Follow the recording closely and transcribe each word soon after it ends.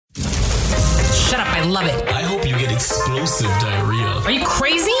Shut up, I love it. I hope you get explosive diarrhea. Are you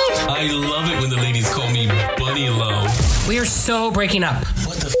crazy? I love it when the ladies call me Bunny Love. We are so breaking up.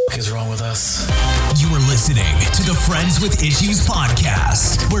 What the is wrong with us? You are listening to the Friends with Issues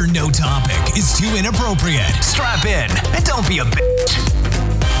podcast, where no topic is too inappropriate. Strap in and don't be a bitch.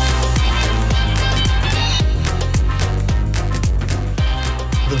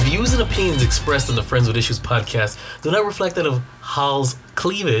 The views and opinions expressed in the Friends with Issues podcast do not reflect that of Hal's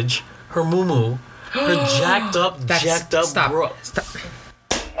cleavage, her moo-moo, her jacked up Stop. bro. Stop.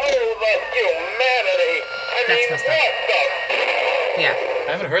 Oh, the humanity. That's messed up. Yeah. I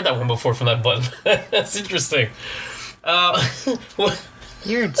haven't heard that one before from that button. That's interesting.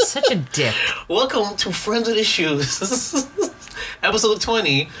 You're such a dick. Welcome to Friends with Issues, episode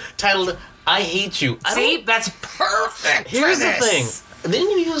 20, titled "I Hate You." See, that's perfect. Here's the thing.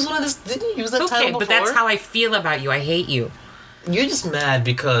 Didn't you use one of this? Didn't you use that title before? Okay, but that's how I feel about you. I hate you. You're just mad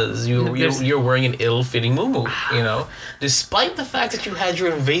because you're wearing an ill-fitting muumuu, you know? Despite the fact that you had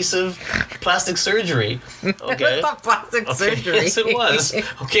your invasive plastic surgery. Okay. It's not plastic surgery. Yes, it was.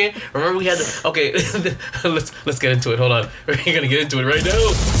 Okay? Remember we had the... Okay, let's get into it. Hold on. We're going to get into it right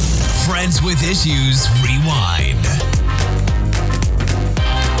now. Friends with Issues Rewind.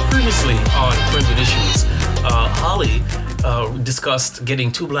 Previously on Friends with Issues, Holly... discussed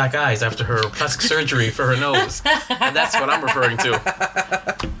getting 2 black eyes after her plastic surgery for her nose. And that's what I'm referring to.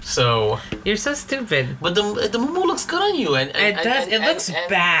 So... You're so stupid. But the muumuu looks good on you. And It does. It looks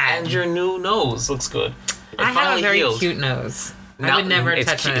bad. And your new nose looks good. I have a very cute nose. I would never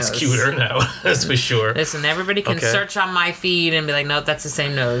touch my nose. It's cuter now, that's for sure. Listen, everybody can search on my feed and be like, nope, that's the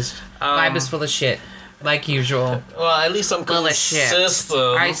same nose. Vibe is full of shit. Like usual. Well, at least I'm full of shit.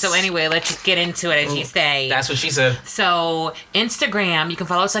 Alright, so anyway, let's just get into it, as you say. That's what she said. So, Instagram, you can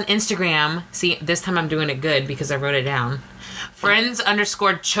follow us on Instagram. See, this time I'm doing it good because I wrote it down.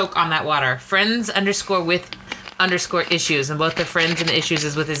 Friends_choke on that water. Friends_with_issues. And both the friends and the issues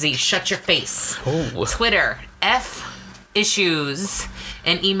is with a Z. Shut your face. Ooh. Twitter, FISSUEz.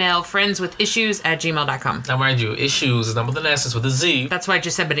 And email friendswithissues@gmail.com. Now, mind you, issues is not with an S, it's with a Z. That's what I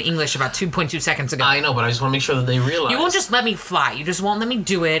just said, but in English about 2.2 seconds ago. I know, but I just want to make sure that they realize. You won't just let me fly. You just won't let me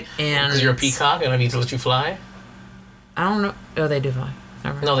do it. And because you're a peacock and I need to let you fly? I don't know. Oh, they do fly.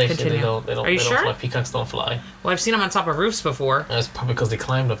 Never. No, they Continue. don't. Are you they sure? Don't fly. Peacocks don't fly. Well, I've seen them on top of roofs before. That's probably because they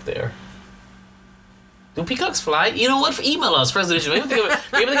climbed up there. Do peacocks fly? You know what? Email us, Friends with Issues. Maybe think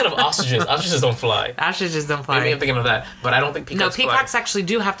of ostriches. Ostriches don't fly. Ostriches don't fly. Maybe I'm thinking of that. But I don't think peacocks fly. No, peacocks actually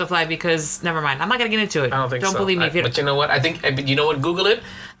do have to fly because... Never mind. I'm not going to get into it. I don't think so. Don't believe me. But you know what? I think... You know what? Google it.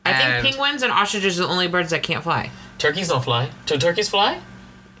 I think penguins and ostriches are the only birds that can't fly. Turkeys don't fly. Turkeys fly?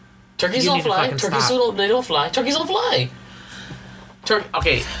 Turkeys don't fly. Turkeys don't fly. Turkeys don't fly.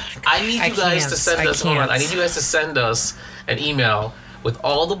 Okay. I need you guys to send us... Hold on. I need you guys to send us an email... with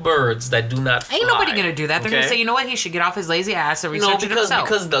all the birds that do not fly. Ain't nobody gonna do that. They're gonna say, you know what, he should get off his lazy ass and research it himself.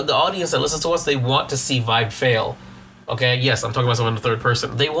 Because the audience that listens to us, they want to see Vibe fail. Okay? Yes, I'm talking about someone in the third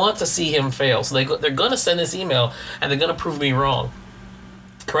person. They want to see him fail. So they're gonna send this email, and they're gonna prove me wrong.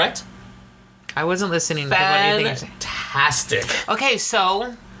 Correct? I wasn't listening. Fantastic. Okay,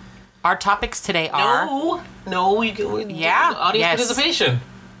 so our topics today are... No, yeah, audience participation.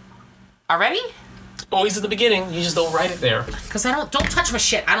 Already? Always at the beginning, you just don't write it there. Because don't touch my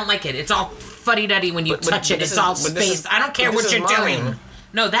shit. I don't like it. It's all fuddy-duddy when you touch it. It's all spaced. I don't care what you're doing.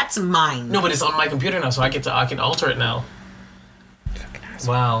 No, that's mine. No, but it's on my computer now, so I can alter it now.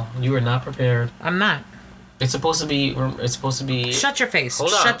 Wow, you are not prepared. I'm not. It's supposed to be. Shut your face.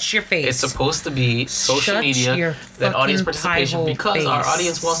 Hold on. Shut your face. It's supposed to be social media that audience participation because our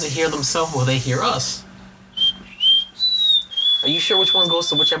audience wants to hear themselves while they hear us. Are you sure which one goes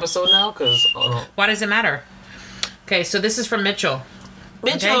to which episode now? Because why does it matter? Okay, so this is from Mitchell.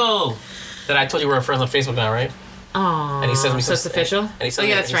 Mitchell! That I told you we're friends on Facebook now, right? Oh, and he sends me so it's official? And he sends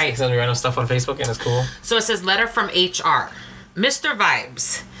me, that's right. He sends me random stuff on Facebook, and it's cool. So it says, letter from HR. Mr.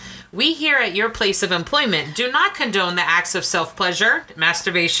 Vibes, we here at your place of employment do not condone the acts of self-pleasure,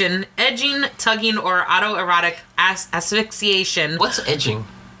 masturbation, edging, tugging, or autoerotic asphyxiation. What's edging?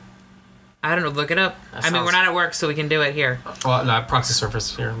 I don't know. Look it up. I mean, we're not at work, so we can do it here. Well, no, proxy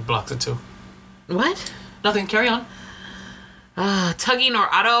service here blocked it too. What? Nothing. Carry on. Tugging or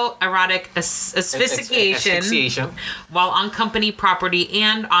autoerotic asphyxiation while on company property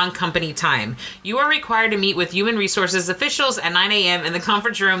and on company time. You are required to meet with Human Resources officials at 9 a.m. in the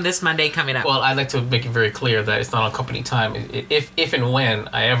conference room this Monday coming up. Well, I'd like to make it very clear that it's not on company time. If and when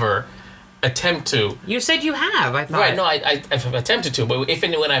I ever attempt to. You said you have, I thought. Right, no, I've attempted to, but if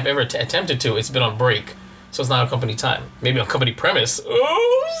and when I've ever attempted to, it's been on break. So it's not on company time. Maybe on company premise.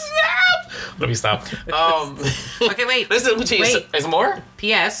 Oh, snap! Let me stop. Okay, wait. Listen, wait. Is more?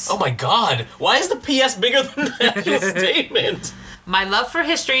 P.S. Oh my God. Why is the P.S. bigger than the actual statement? My love for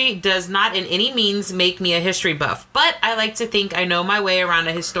history does not in any means make me a history buff, but I like to think I know my way around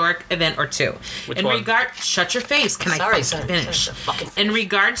a historic event or two. Which one? Shut your face. Can I finish? Sorry. In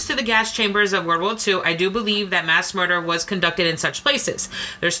regards to the gas chambers of World War II, I do believe that mass murder was conducted in such places.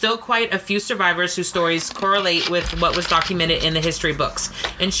 There's still quite a few survivors whose stories correlate with what was documented in the history books.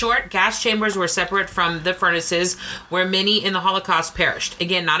 In short, gas chambers were separate from the furnaces where many in the Holocaust perished.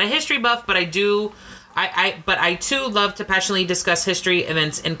 Again, not a history buff, but I too love to passionately discuss history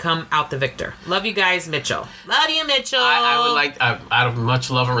events and come out the victor. Love you guys, Mitchell. Love you, Mitchell. I would like, out of much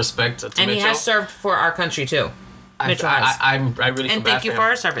love and respect to Mitchell. And he has served for our country too. Mitchell has. I really feel bad for him. And thank you for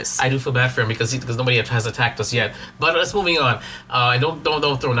our service. I do feel bad for him because nobody has attacked us yet. But let's moving on. Don't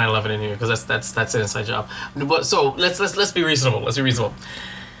throw 9/11 in here because that's an inside job. But so let's be reasonable. Let's be reasonable.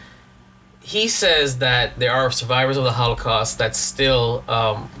 He says that there are survivors of the Holocaust that still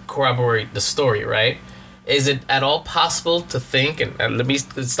corroborate the story, right? Is it at all possible to think, and let me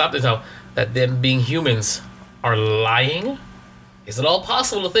stop this now, that them being humans are lying? Is it all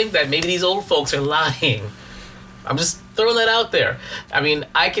possible to think that maybe these old folks are lying? I'm just throwing that out there. I mean,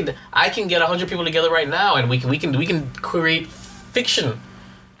 I can get 100 people together right now, and we can create fiction,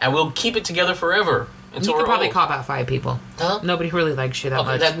 and we'll keep it together forever. You could probably call about 5 people. Huh? Nobody really likes you that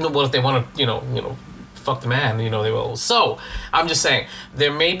much. Well, if they want to, fuck the man, they will. So, I'm just saying,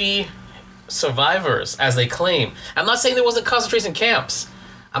 there may be survivors, as they claim. I'm not saying there wasn't concentration camps.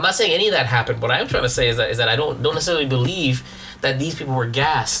 I'm not saying any of that happened. What I'm trying to say is that I don't necessarily believe that these people were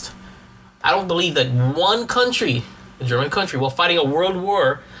gassed. I don't believe that one country, a German country, while fighting a world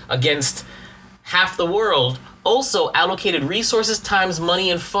war against half the world, also allocated resources, times,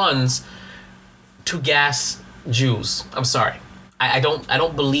 money, and funds to gas Jews. I'm sorry. I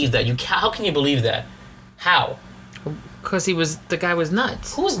don't believe that. How can you believe that? How? Because the guy was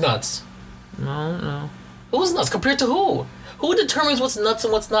nuts. Who's nuts? No. Who's nuts? Compared to who? Who determines what's nuts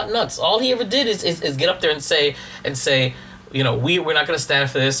and what's not nuts? All he ever did is get up there and say, we're not going to stand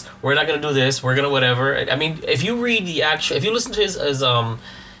for this. We're not going to do this. We're going to whatever. I mean, if you read if you listen to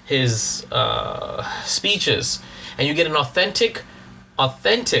his speeches, and you get an authentic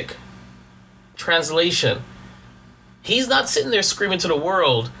translation, he's not sitting there screaming to the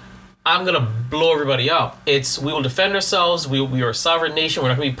world, I'm going to blow everybody up. It's, we will defend ourselves. We are a sovereign nation. We're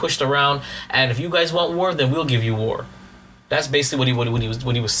not going to be pushed around. And if you guys want war, then we'll give you war. That's basically what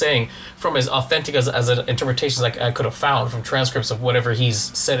he was saying, from as authentic as an interpretation like I could have found from transcripts of whatever he's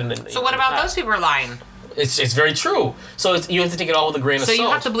said in the. So what about those people are lying? It's very true. So you have to take it all with a grain of salt. So you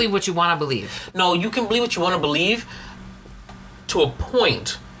have to believe what you want to believe. No, you can believe what you want to believe to a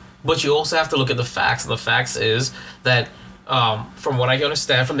point, but you also have to look at the facts. And the facts is that, from what I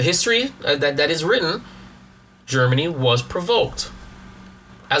understand from the history that is written, Germany was provoked,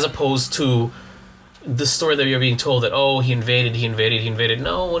 as opposed to the story that you're being told that, oh, he invaded.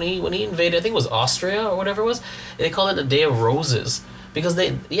 No, when he invaded, I think it was Austria or whatever it was, they called it the Day of Roses, because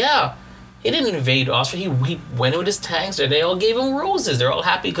he didn't invade Austria. He went with his tanks and they all gave him roses. They're all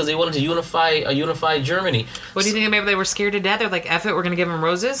happy because they wanted to unify a unified Germany. What do you think? Maybe they were scared to death? They're like, F it, we're gonna give him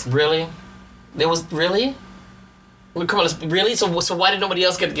roses. Really? Really? Come on, really? So why did nobody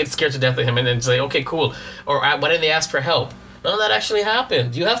else get scared to death of him and then say, okay, cool? Or why didn't they ask for help? None of that actually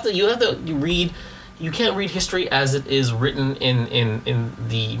happened. You have to read. You can't read history as it is written in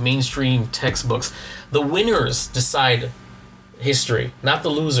the mainstream textbooks. The winners decide history, not the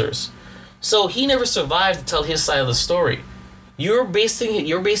losers. So he never survived to tell his side of the story. You're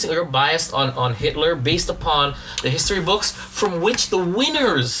biased on Hitler based upon the history books from which the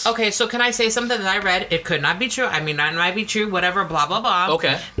winners. Okay, so can I say something that I read? It could not be true. I mean, it might be true. Whatever. Blah blah blah.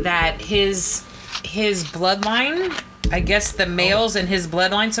 Okay. That his bloodline, I guess the males in his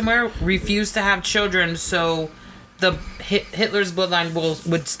bloodline somewhere refused to have children, so the Hitler's bloodline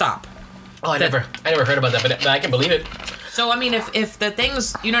would stop. Oh, I never heard about that, but I can believe it. So I mean, if the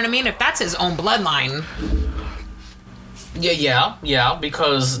things, you know what I mean, if that's his own bloodline. Yeah,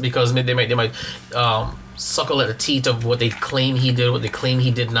 because they might suckle at the teat of what they claim he did, what they claim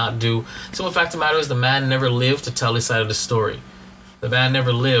he did not do. So the fact of the matter is, the man never lived to tell his side of the story. The man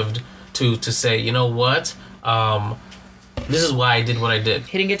never lived to say, you know what, this is why I did what I did.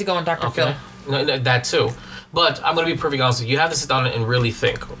 He didn't get to go on Dr. Phil. No, that too. But I'm going to be perfectly honest with you. You have to sit down and really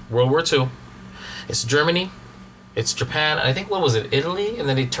think. World War II, it's Germany, it's Japan, I think, what was it, Italy? And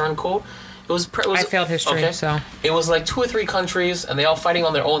then they turned cold. I failed history, so. It was like 2 or 3 countries, and they all fighting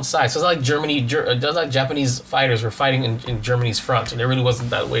on their own side. So it's not like it's like Japanese fighters were fighting in Germany's front, and it really wasn't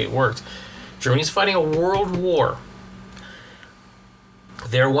that way it worked. Germany's fighting a world war.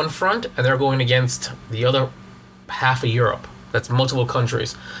 They're one front, and they're going against the other half of Europe. That's multiple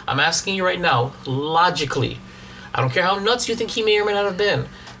countries. I'm asking you right now, logically, I don't care how nuts you think he may or may not have been,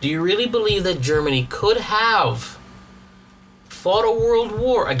 do you really believe that Germany could have fought a world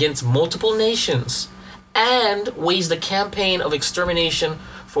war against multiple nations and waged a campaign of extermination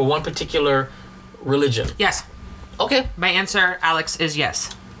for one particular religion? Yes. Okay. My answer, Alex, is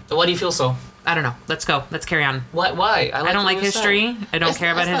yes. Why do you feel so? I don't know. Let's go. Let's carry on. Why? I don't like history. I don't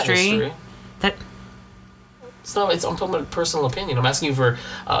care about history. That. I'm talking about personal opinion. I'm asking you for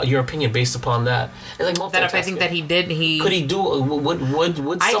your opinion based upon that. It's like that if I think that he did, could he do? Would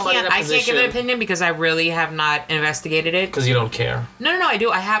somebody in that position? I can't give an opinion because I really have not investigated it. Because you don't care. No, I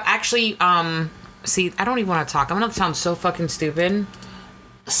do. I have actually. See, I don't even want to talk. I'm gonna sound so fucking stupid.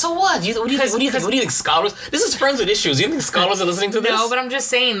 So what? What do you think? What do you think? Scholars? This is Friends with Issues. You think scholars are listening to this? No, but I'm just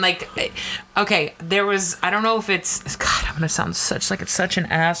saying. Like, okay, there was. I don't know if it's. God, I'm gonna sound such an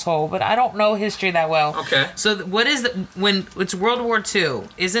asshole, but I don't know history that well. Okay. So what is when it's World War II?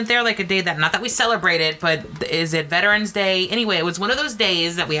 Isn't there like a day that not that we celebrate it, but is it Veterans Day? Anyway, it was one of those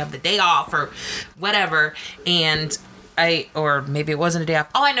days that we have the day off or whatever, and. Or maybe it wasn't a day off.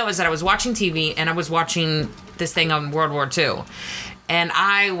 All I know is that I was watching TV and I was watching this thing on World War II. And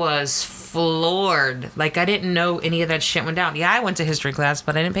I was floored. Like, I didn't know any of that shit went down. Yeah, I went to history class,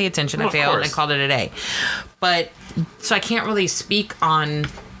 but I didn't pay attention. I failed and called it a day. But, so I can't really speak on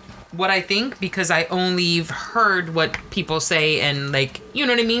what I think because I only heard what people say and, like, you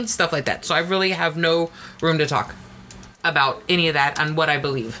know what I mean? Stuff like that. So I really have no room to talk about any of that and what I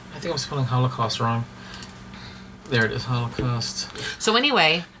believe. I think I'm spelling Holocaust wrong. There it is, Holocaust. So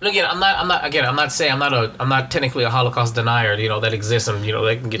anyway, and again, I'm not technically a Holocaust denier. You know that exists, and you know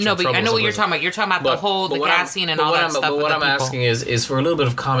they can get you in trouble. No, but I know what you're talking about. You're talking about the gassing and all that stuff. But what I'm asking is for a little bit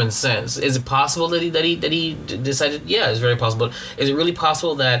of common sense. Is it possible that he decided? Yeah, it's very possible. Is it really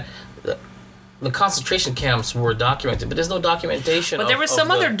possible that the concentration camps were documented, but there's no documentation. But there was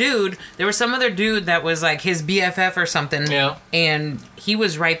some other dude. There was some other dude that was like his BFF or something. Yeah. And he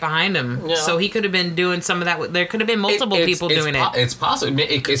was right behind him. Yeah. So he could have been doing some of that. There could have been multiple people doing it. It's possible.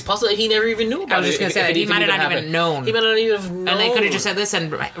 It's possible that he never even knew about it. I was just going to say that. He might have not even known. He might not even have known. And they could have just said,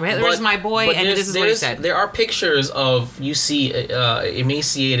 listen, Hitler's my boy, and this is what he said. There are pictures of, you see,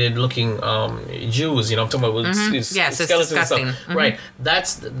 emaciated looking Jews. You know, I'm talking about with yes, it's skeletons disgusting. And stuff. Right.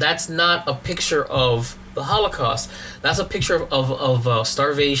 That's not a picture of the Holocaust. That's a picture of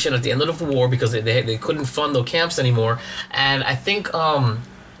starvation at the end of the war because they couldn't fund the camps anymore. And I think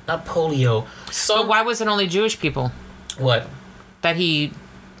not polio. But why was it only Jewish people? What? That he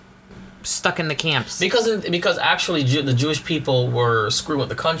stuck in the camps. Because actually the Jewish people were screwing with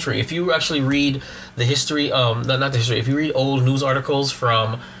the country. If you actually read the history, not the history. If you read old news articles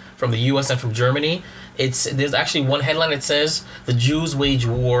from the U.S. and from Germany. There's actually one headline that says the Jews wage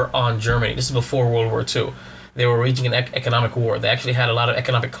war on Germany. This is before World War II. They were waging an economic war. They actually had a lot of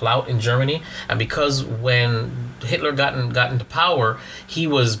economic clout in Germany, and because when Hitler got into power, he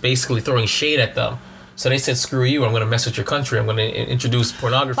was basically throwing shade at them. So they said, "Screw you! I'm going to mess with your country. I'm going to introduce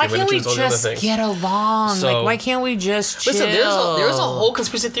pornography." Why can't we just get along? So, like, why can't we just chill? Listen, there's a whole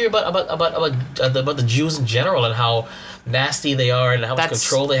conspiracy theory about the Jews in general and how nasty they are and how much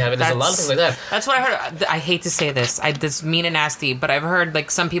control they have. And there's a lot of things like that. That's what I heard. I hate to say this. This mean and nasty, but I've heard like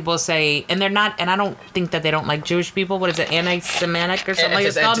some people say, and they're not. And I don't think that they don't like Jewish people. What is it? Anti-Semitic or something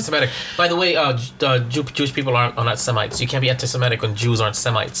like that? Anti-Semitic. By the way, Jewish people are not Semites. You can't be anti-Semitic when Jews aren't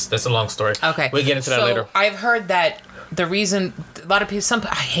Semites. That's a long story. Okay, we'll get into that later. I've heard that. The reason a lot of people,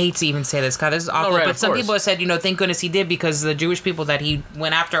 I hate to even say this, God, this is awful, but some people have said, thank goodness he did because the Jewish people that he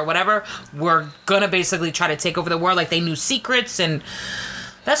went after or whatever were gonna basically try to take over the world, like they knew secrets, and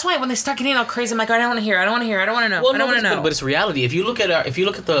that's why when they start getting all crazy, I'm like, I don't want to hear, I don't want to hear, I don't want to know, I don't want to know. But it's reality. If you look at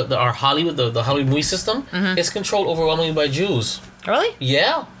our Hollywood, the Hollywood movie system, it's controlled overwhelmingly by Jews. Really?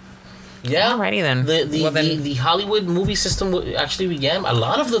 Yeah. Yeah. Alrighty then. The Hollywood movie system actually began a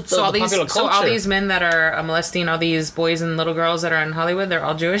lot of the popular culture. So all these men that are molesting all these boys and little girls that are in Hollywood, they're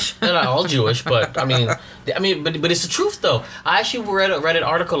all Jewish? They're not all Jewish, but I mean, but it's the truth though. I actually read an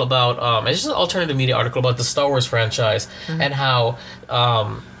article about it's just an alternative media article about the Star Wars franchise and how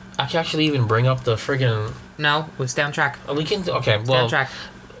I can actually even bring up the friggin'. No, let's stay on track. We can. Okay, well. Stay on track.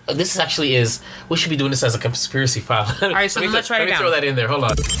 This actually we should be doing this as a conspiracy file. All right, so let's write it down. Let me throw that in there. Hold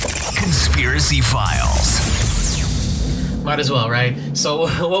on. Conspiracy files. Might as well, right? So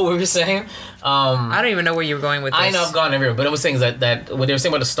what were we saying? I don't even know where you were going with this. I know I've gone everywhere, but I was saying that what they were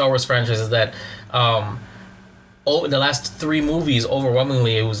saying about the Star Wars franchise is that the last 3 movies,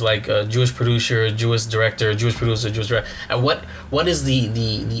 overwhelmingly, it was like a Jewish producer, Jewish director, Jewish producer, Jewish director. And what is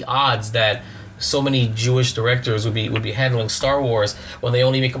the odds that so many Jewish directors would be handling Star Wars when they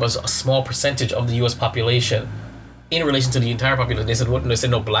only make up a small percentage of the U.S. population in relation to the entire population. They said what? They said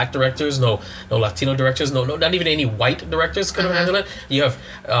no black directors, no Latino directors, no, not even any white directors could have handled it. You have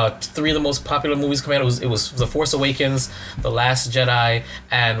 3 of the most popular movies coming out. It was The Force Awakens, The Last Jedi,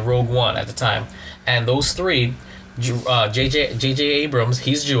 and Rogue One at the time. And those 3, J.J. Abrams,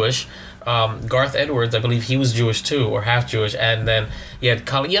 he's Jewish. Garth Edwards, I believe he was Jewish too, or half Jewish, and then you had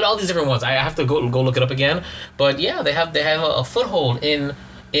all these different ones. I have to go look it up again, but yeah, they have a foothold in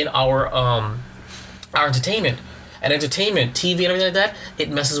our entertainment and entertainment, TV and everything like that.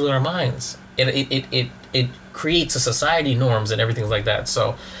 It messes with our minds. It creates a society norms and everything like that.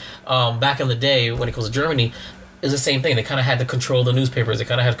 So back in the day when it comes to Germany, it's the same thing. They kind of had to control the newspapers. They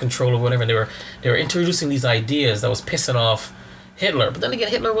kind of had control of whatever. And they were introducing these ideas that was pissing off Hitler. But then again,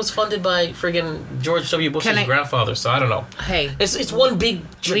 Hitler was funded by friggin' George W. Bush's grandfather, so I don't know. Hey. It's one big,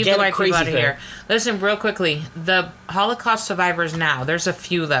 gigantic, crazy thing. Here. Listen, real quickly. The Holocaust survivors now, there's a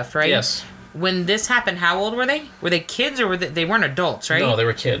few left, right? Yes. When this happened, how old were they? Were they kids or they weren't adults, right? No, they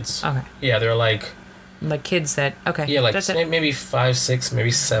were kids. Okay. Yeah, they were like kids that, okay. Yeah, like maybe 5, 6,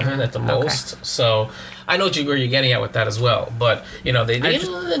 maybe 7 at the most. Okay. So I know where you're getting at with that as well. But, they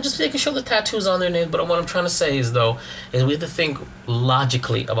can show the tattoos on their names. But what I'm trying to say is we have to think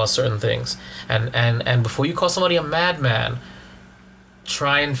logically about certain things. And before you call somebody a madman,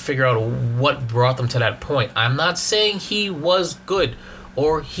 try and figure out what brought them to that point. I'm not saying he was good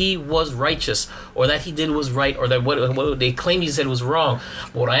or he was righteous, or that he did was right, or that what they claim he said was wrong.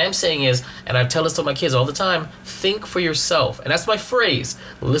 But what I am saying is, and I tell this to my kids all the time, think for yourself. And that's my phrase.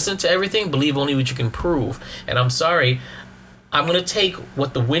 Listen to everything, believe only what you can prove. And I'm sorry, I'm going to take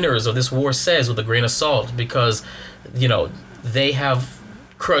what the winners of this war says with a grain of salt, because, they have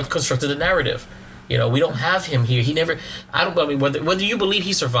constructed a narrative. We don't have him here. He never, whether you believe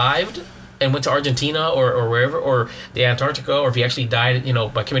he survived and went to Argentina or wherever, or the Antarctica, or if he actually died,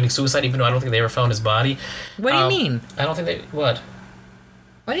 by committing suicide, even though I don't think they ever found his body. What do you mean? I don't think they... What?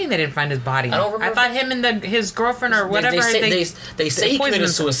 What do you mean they didn't find his body? I don't remember. I thought him and his girlfriend or whatever... They say he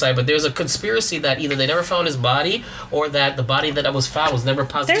committed suicide, but there's a conspiracy that either they never found his body, or that the body that was found was never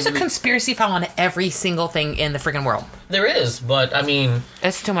positively... There's a conspiracy found on every single thing in the freaking world. There is, but I mean...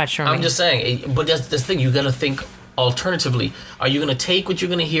 It's too much for me. I'm just saying, but that's the thing, you gotta think... Alternatively, are you going to take what you're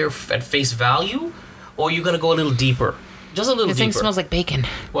going to hear at face value, or are you going to go a little deeper? Just a little deeper. This thing smells like bacon.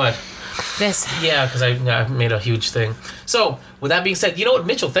 What? This. Yeah, because I made a huge thing. So, with that being said, you know what,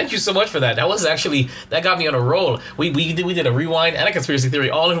 Mitchell, thank you so much for that. That got me on a roll. We did a rewind and a conspiracy theory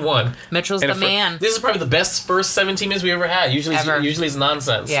all in one. Mitchell's the man. This is probably the best first 17 minutes we ever had. Usually it's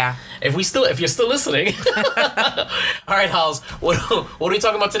nonsense. Yeah. If you're still listening. All right, Hals, what are we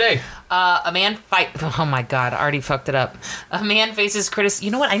talking about today? A man Oh my God, I already fucked it up. A man faces criticism.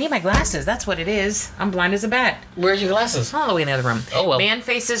 You know what? I need my glasses. That's what it is. I'm blind as a bat. Where's your glasses? All the way in the other room. Oh well. Man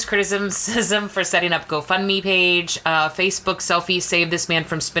faces criticism for setting up GoFundMe page. Facebook selfie saved this man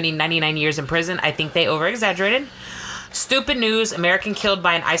from spending 99 years in prison. I think they over-exaggerated. Stupid news. American killed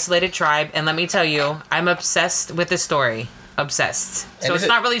by an isolated tribe. And let me tell you, I'm obsessed with this story. Obsessed. So it's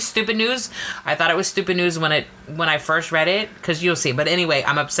not really stupid news. I thought it was stupid news when I first read it, because you'll see. But anyway,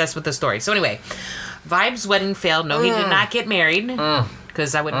 I'm obsessed with the story. So anyway, Vibe's wedding failed. No, he did not get married,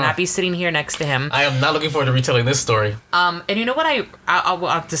 because I would not be sitting here next to him. I am not looking forward to retelling this story. And you know what?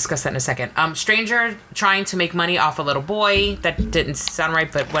 I'll discuss that in a second. Stranger trying to make money off a little boy. That didn't sound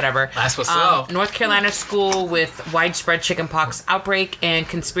right, but whatever. That's what's up. North Carolina school with widespread chickenpox outbreak, and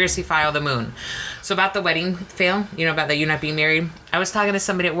conspiracy file the moon. So about the wedding fail, about that you not being married. I was talking to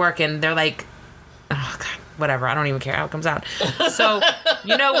somebody at work, and they're like, oh God, whatever. I don't even care how it comes out. So,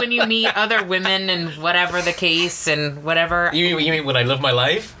 when you meet other women and whatever the case and whatever. You mean when I live my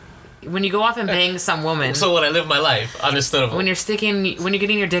life? When you go off and bang some woman. So when I live my life, understandable. When you're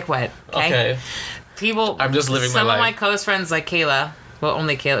getting your dick wet. Okay. People. I'm just living my life. Some of my close friends, like Kayla. Well,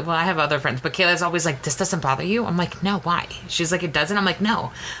 only Kayla. Well, I have other friends, but Kayla's always like, "This doesn't bother you?" I'm like, "No, why?" She's like, "It doesn't." I'm like,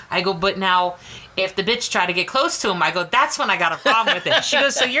 "No." I go, "But now, if the bitch try to get close to him," I go, "That's when I got a problem with it." She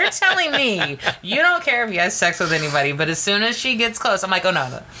goes, "So you're telling me you don't care if he has sex with anybody, but as soon as she gets close," I'm like, "Oh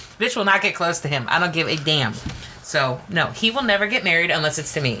no, bitch will not get close to him. I don't give a damn." So no, he will never get married unless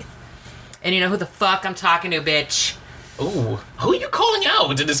it's to me. And you know who the fuck I'm talking to, bitch? Ooh, who are you calling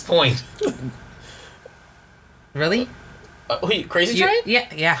out at this point? Really? Crazy Train?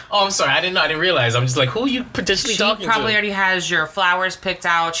 Yeah. Oh, I'm sorry. I didn't know. I didn't realize. I'm just like, who are you potentially talking to? She probably already has your flowers picked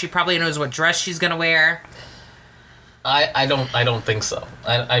out. She probably knows what dress she's gonna wear. I don't think so.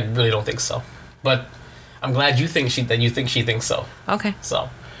 I really don't think so. But I'm glad you think she thinks so. Okay. So, all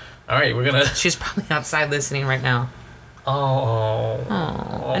right, we're gonna. She's probably outside listening right now.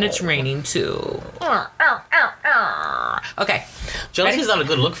 Oh. And it's raining too. Okay. Jealousy is not a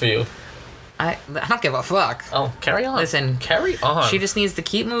good look for you. I don't give a fuck. Oh, carry on. Listen. Carry on. She just needs to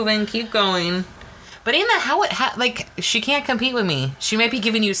keep moving, keep going. But ain't that like, she can't compete with me. She might be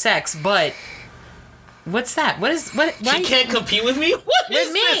giving you sex, but... What's that? She can't compete with me? What is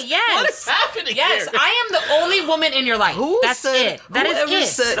with me, this? yes. What is happening Yes, here? I am the only woman in your life. That's it. That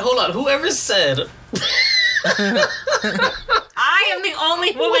is it. Hold on. Whoever said... I am the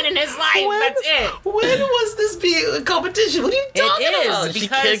only woman in his life. That's it. When was this being a competition? What are you talking about? She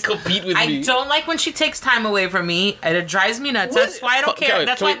can't compete with me. I don't like when she takes time away from me, and it drives me nuts. What? That's why I don't care.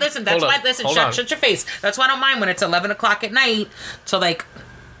 That's why. Listen. Shut your face. That's why I don't mind when it's 11 o'clock at night till like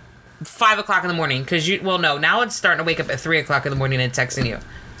 5 o'clock in the morning. Because now it's starting to wake up at 3 o'clock in the morning and texting you.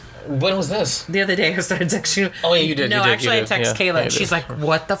 When was this? The other day I started texting you. Oh yeah, you did. No, I text Kayla. And she's like,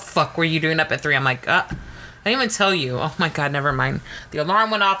 "What the fuck were you doing up at 3?" I'm like, I didn't even tell you. Oh my god, never mind. The alarm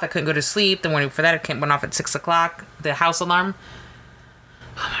went off. I couldn't go to sleep. The morning for that, it went off at 6 o'clock. The house alarm.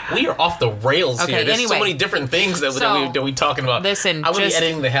 We are off the rails here. There's so many different things that we talking about. Listen, I'm going to be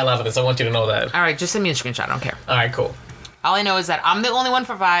editing the hell out of this. I want you to know that. All right, just send me a screenshot. I don't care. All right, cool. All I know is that I'm the only one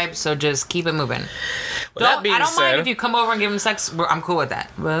for vibes, so just keep it moving. I don't mind if you come over and give him sex. I'm cool with that.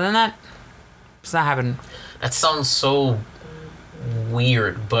 But other than that, it's not happening. That sounds so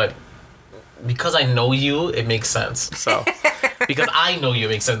weird, but because I know you, it makes sense. So, because I know you, it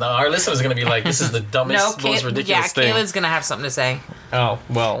makes sense. Now, our listeners are going to be like, this is the dumbest, most ridiculous thing. Kayla's going to have something to say. Oh,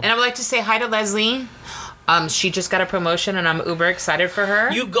 well. And I would like to say hi to Leslie. She just got a promotion, and I'm uber excited for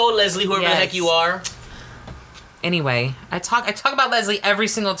her. You go, Leslie, whoever the heck you are. Anyway, I talk about Leslie every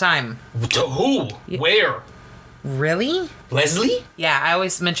single time. To who? Yeah. Where? Really? Leslie? Yeah, I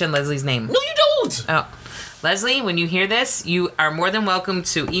always mention Leslie's name. No, you don't. Oh. Leslie, when you hear this, you are more than welcome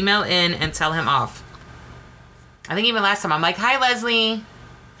to email in and tell him off. I think even last time, I'm like, hi, Leslie.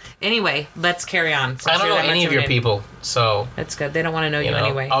 Anyway, let's carry on. I don't know any of your people, so... That's good. They don't want to know you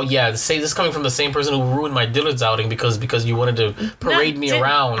anyway. Oh, yeah. Say this is coming from the same person who ruined my Dillard's outing because you wanted to parade me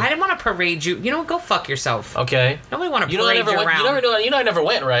around. I didn't want to parade you. You know what? Go fuck yourself. Okay. Nobody want to parade you around. You know I never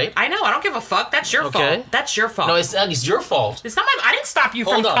went, right? I know. I don't give a fuck. That's your fault. That's your fault. No, it's your fault. It's not my... I didn't stop you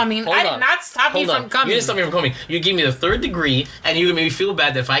from coming. I did not stop you from coming. You didn't stop me from coming. You gave me the 3rd degree, and you made me feel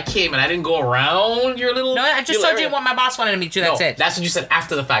bad that if I came and I didn't go around your little... No, I just told you what my boss wanted to meet you. That's it. That's what you said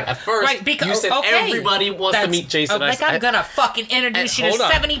after the fact. At first... Right, because... You said everybody wants to meet Jason. I'm gonna fucking introduce you to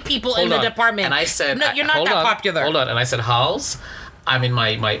 70 people in the department. And I said, no, you're not that popular. Hold on. And I said, Howls, I'm in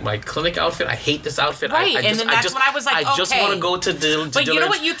my clinic outfit. I hate this outfit. Right, and then that's when I was like, I just want to go to Dillard's. But you know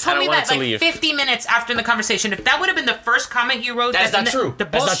what? You told me that like 50 minutes after the conversation. If that would have been the first comment you wrote, that's not true.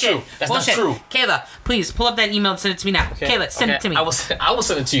 That's not true. That's not true. Kayla, please pull up that email and send it to me now. Okay. Kayla, send it to me. I will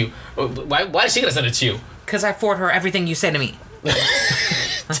send it to you. Why is she gonna send it to you? Because I forward her everything you said to me.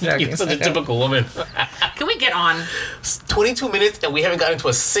 You're such a typical woman. Can we get on? 22 minutes and we haven't gotten to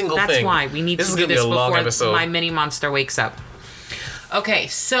a single thing. That's why we need to do this before my mini monster wakes up. Okay,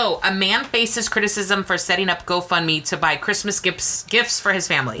 so a man faces criticism for setting up GoFundMe to buy Christmas gifts for his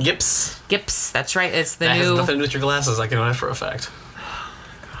family. Gips. That's right. It's the new. That has nothing to do with your glasses. I can know that for a fact.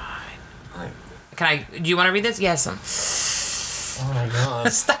 God. Do you want to read this? Yes. Oh my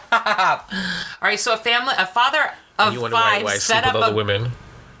God. Stop. All right. So a father of 5 set up other women.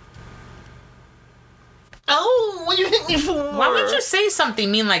 Oh, what you hit me for? Why would you say something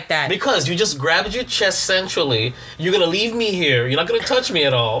mean like that? Because you just grabbed your chest sensually. You're going to leave me here. You're not going to touch me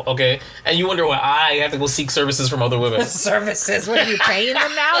at all, okay? And you wonder why I have to go seek services from other women. Services? What, are you paying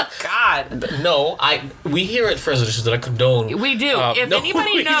them now? God. No, we here at Friends with Issues that I condone. We do. If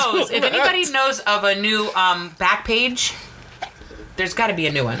anybody knows of a new back page, there's got to be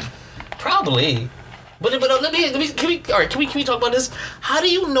a new one. Probably. But can we talk about this? How do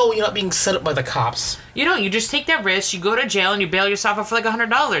you know you're not being set up by the cops? You don't. You just take that risk, you go to jail, and you bail yourself out for like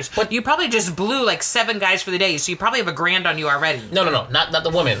 $100. But you probably just blew like 7 guys for the day, so you probably have $1,000 on you already. No, not the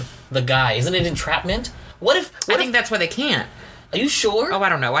woman. The guy. Isn't it entrapment? I think that's why they can't. Are you sure? Oh, I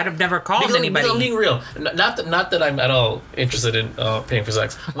don't know. I've never called anybody. I'm being real. Not that I'm at all interested in paying for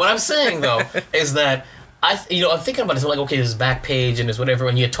sex. What I'm saying, though, is that I'm thinking about this. I'm like, okay, this back page and this whatever.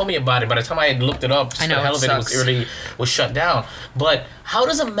 And you had told me about it. By the time I had looked it up, just for the hell of it was shut down. But how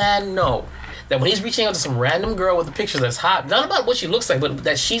does a man know that when he's reaching out to some random girl with a picture that's hot, not about what she looks like, but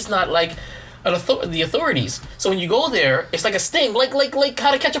that she's not like the authorities? So when you go there, it's like a sting, like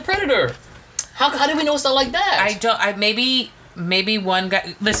How to Catch a Predator. How do we know it's not like that? Maybe one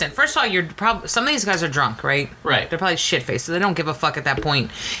guy... Listen, first of all, some of these guys are drunk, right? Right. They're probably shit-faced, so they don't give a fuck at that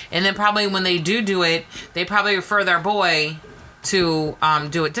point. And then probably when they do it, they probably refer their boy to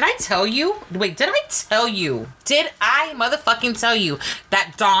do it. Did I tell you? Wait, did I tell you? Did I motherfucking tell you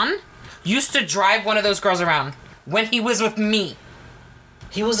that Don used to drive one of those girls around when he was with me?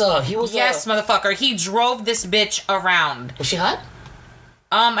 Yes, motherfucker. He drove this bitch around. Was she hot?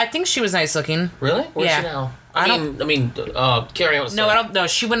 I think she was nice looking. Really? Where's she now? I mean, carry on. No, I don't. No,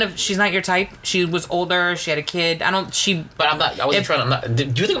 she wouldn't have. She's not your type. She was older. She had a kid. But I'm not. I wasn't trying. I'm not. Do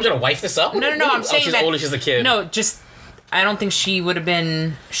you think I'm trying to wife this up? No. I'm saying she's that older. She's a kid. No, just. I don't think she would have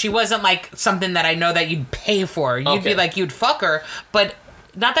been. She wasn't like something that I know that you'd pay for. You'd be like you'd fuck her, but.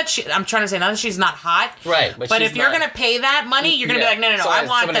 Not that I'm trying to say, not that she's not hot. Right. But if you're going to pay that money, you're going to be like, no, so I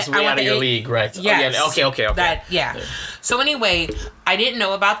want that. I want the your league, right? Yes. Oh, yeah. Okay. That, yeah. So anyway, I didn't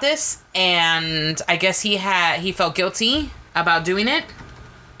know about this, and I guess he felt guilty about doing it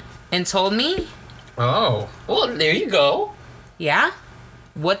and told me. Oh. Well, there you go. Yeah?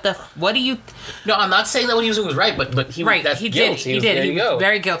 What do you... No, I'm not saying that what he was doing was right, but he right, that's he guilt. did. He did. There He you go. was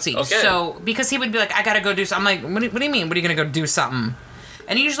very guilty. Okay. So, because he would be like, I got to go do something. I'm like, what do you mean? What are you going to go do something?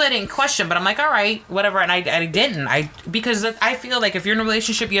 And usually I didn't question, but I'm like, all right, whatever. And I didn't. Because I feel like if you're in a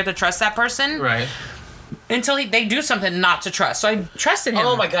relationship, you have to trust that person. Right. Until they do something not to trust. So I trusted him.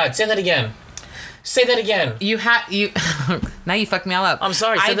 Oh my God. Say that again. You now you fucked me all up. I'm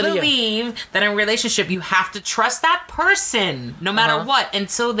sorry. Say that again. I believe that in a relationship you have to trust that person no matter what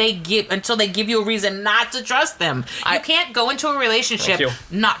until they give you a reason not to trust them. You can't go into a relationship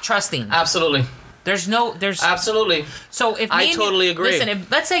not trusting. Absolutely. There's absolutely. So if I totally agree. Listen,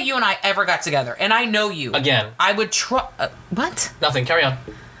 let's say you and I ever got together and I know you again, I would trust. What? Nothing. Carry on.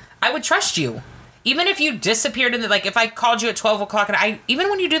 I would trust you. Even if you disappeared like if I called you at 12 o'clock and even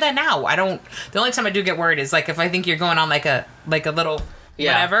when you do that now, I don't, the only time I do get worried is like if I think you're going on like a little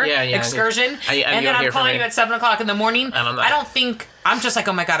excursion and then I'm calling you at 7 o'clock in the morning. I don't think, I'm just like,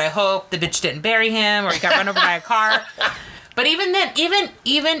 oh my God, I hope the bitch didn't bury him or he got run over by a car. But even then, even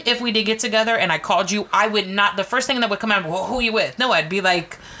if we did get together and I called you, I would not, the first thing that would come out, well, who are you with? No, I'd be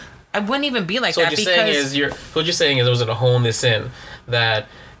like, I wouldn't even be like that because... What you're saying is, I was going to hone this in, that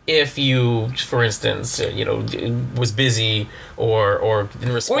if you, for instance, was busy or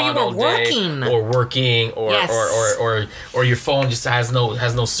didn't respond all day, or working, or your phone just has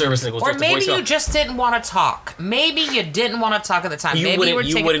no service and it goes or maybe you just didn't want to talk. Maybe you didn't want to talk at the time. You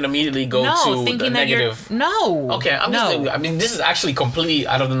wouldn't immediately go to the negative. Okay, I mean, this is actually completely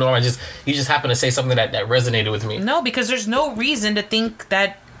out of the norm. You just happen to say something that resonated with me. No, because there's no reason to think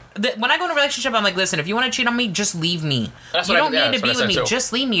that. When I go in a relationship, I'm like, listen, if you want to cheat on me, just leave me. You don't need to be with me. Too.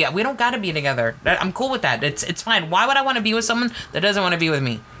 Just leave me. We don't got to be together. I'm cool with that. It's fine. Why would I want to be with someone that doesn't want to be with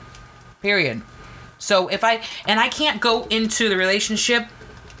me? Period. So I can't go into the relationship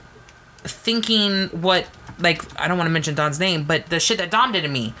thinking what, like, I don't want to mention Don's name, but the shit that Don did to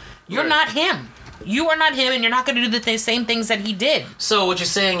me. You're not him. You are not him, and you're not going to do the same things that he did. So what you're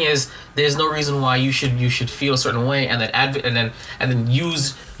saying is there's no reason why you should feel a certain way, and then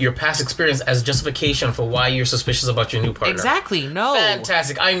use your past experience as justification for why you're suspicious about your new partner. Exactly. No.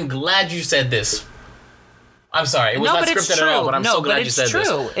 Fantastic. I'm glad you said this. I'm sorry. It was not scripted at all, but I'm so glad you said this.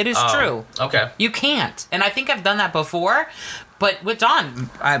 It is true. Okay. You can't, and I think I've done that before. But with Don,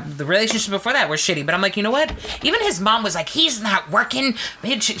 the relationship before that was shitty. But I'm like, you know what? Even his mom was like, he's not working.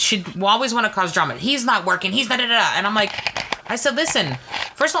 She'd always want to cause drama. He's not working. He's da-da-da. And I'm like, I said, listen,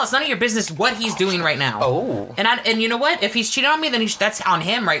 first of all, it's none of your business what he's doing right now. Oh. And you know what? If he's cheating on me, then that's on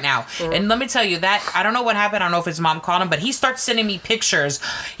him right now. Mm-hmm. And let me tell you that, I don't know what happened. I don't know if his mom called him, but he starts sending me pictures.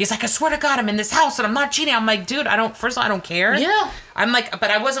 He's like, I swear to God, I'm in this house and I'm not cheating. I'm like, dude, first of all, I don't care. Yeah. I'm like,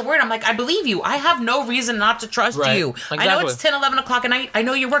 but I wasn't worried. I'm like, I believe you. I have no reason not to trust you. Exactly. I know it's 10, 11 o'clock at night. I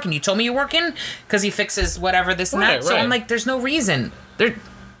know you're working. You told me you're working because he fixes whatever, this and that. So I'm like, there's no reason.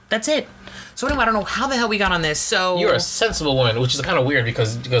 That's it. So anyway, I don't know how the hell we got on this. So you're a sensible woman, which is kind of weird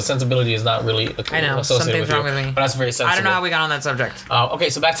because sensibility is not really associated with you. But that's very sensible. I don't know how we got on that subject. Okay,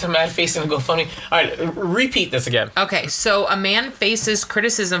 so back to the man facing a GoFundMe. All right, repeat this again. Okay, so a man faces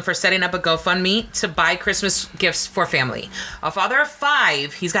criticism for setting up a GoFundMe to buy Christmas gifts for family. A father of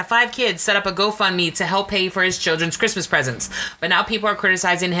 5, he's got 5 kids, set up a GoFundMe to help pay for his children's Christmas presents. But now people are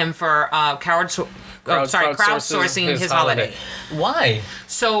criticizing him for crowdsourcing his holiday. Why?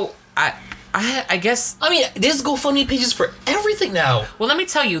 So I guess. I mean, there's GoFundMe pages for everything now. Well, let me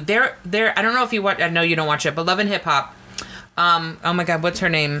tell you, I don't know if you watch. I know you don't watch it, but Love and Hip Hop. Oh my God, what's her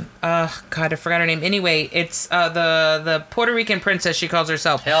name? God, I forgot her name. Anyway, it's the Puerto Rican princess. She calls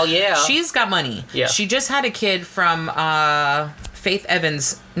herself. Hell yeah. She's got money. Yeah. She just had a kid from Faith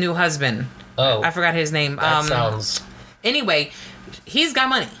Evans' new husband. Oh. I forgot his name. That sounds. Anyway, he's got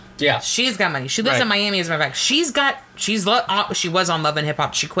money. Yeah. She's got money. She lives in Miami, as a matter of fact. She was on Love and Hip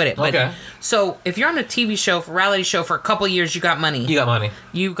Hop. She quit it. But, okay. So if you're on a TV show, reality show for a couple years, you got money. You got money.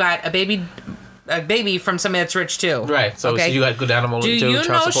 You got a baby from somebody that's rich too. Right. So you got good animal. Do you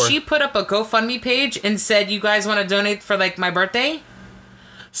know she put up a GoFundMe page and said, "You guys want to donate for like my birthday?"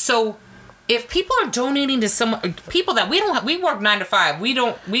 So if people are donating to people that we work 9 to 5, we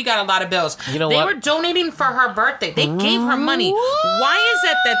got a lot of bills. You know they what? Were donating for her birthday. They gave her money. Why is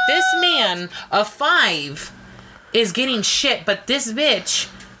it that this man of 5 is getting shit, but this bitch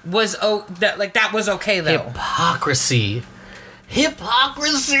was that was okay though? Hypocrisy.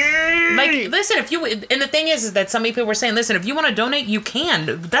 Like, listen, and the thing is that some people were saying, listen, if you want to donate, you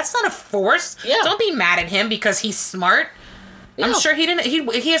can. That's not a force. Yeah. Don't be mad at him because he's smart. Yeah. I'm sure he didn't.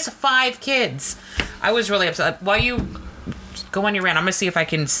 He has 5 kids. I was really upset. While you go on your rant, I'm gonna see if I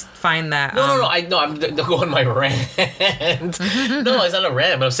can find that. No. I'm going on my rant. No, it's not a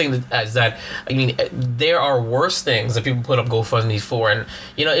rant. But I'm saying that I mean, there are worse things that people put up GoFundMe for, and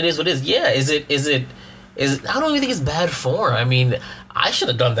it is what it is. Yeah, is it? I don't even think it's bad form. I mean, I should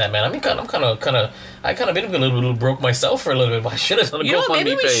have done that, man. I mean, I kind of been a little broke myself for a little bit, but I should have done a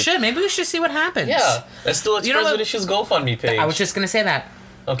GoFundMe page. Maybe we should see what happens. Yeah, let's do a Friends with Issues GoFundMe page. I was just gonna say that.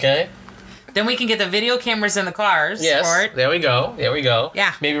 Okay. Then we can get the video cameras in the cars. Yes. For it. There we go.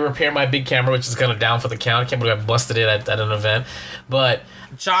 Yeah. Maybe repair my big camera, which is kind of down for the count. I can't believe I busted it at an event, but.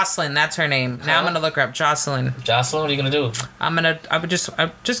 Jocelyn, that's her name. Now I'm gonna look her up. Jocelyn, what are you gonna do? I would just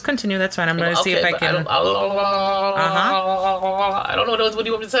continue. That's fine. I'm gonna see if I can. I don't know what do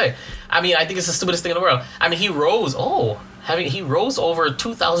you want me to say. I mean, I think it's the stupidest thing in the world. I mean, he rose over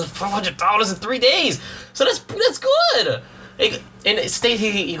 $2,400 in 3 days. So that's good. In a state,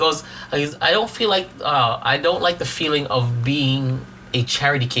 he goes, I don't like the feeling of being a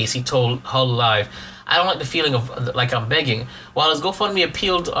charity case. He told Hull Live. I don't like the feeling of like I'm begging. While his GoFundMe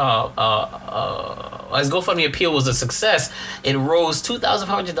appeal was a success, it rose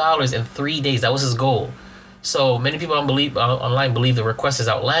 $2,500 in 3 days. That was his goal. So many people online believe the request is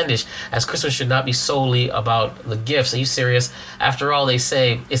outlandish, as Christmas should not be solely about the gifts. Are you serious? After all, they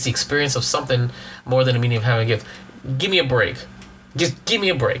say it's the experience of something more than the meaning of having a gift. Give me a break. Just give me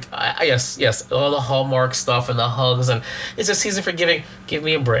a break. Yes. All the Hallmark stuff and the hugs, and it's a season for giving. Give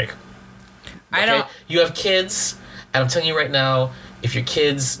me a break. Okay? You have kids, and I'm telling you right now, if your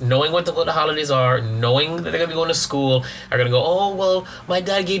kids, knowing what the holidays are, knowing that they're going to be going to school, are going to go, oh, well, my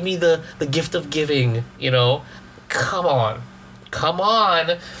dad gave me the gift of giving, Come on.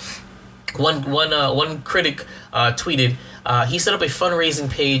 One critic tweeted, he set up a fundraising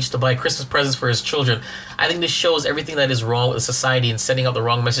page to buy Christmas presents for his children. I think this shows everything that is wrong with society and sending out the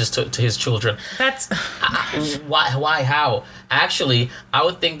wrong message to his children. That's why? How? Actually, I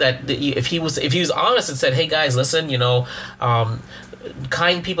would think that if he was honest and said, "Hey guys, listen,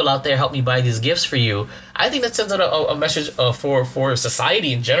 kind people out there help me buy these gifts for you," I think that sends out a message for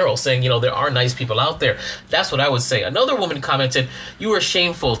society in general, saying there are nice people out there. That's what I would say. Another woman commented, "You were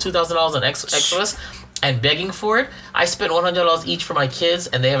shameful. $2,000 on Xmas." And begging for it. I spent $100 each for my kids,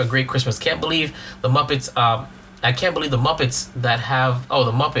 and they have a great Christmas. Can't believe the Muppets. I can't believe the Muppets that have. Oh,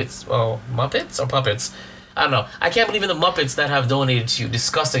 the Muppets. Oh, Muppets or puppets? I don't know. I can't believe in the Muppets that have donated to you.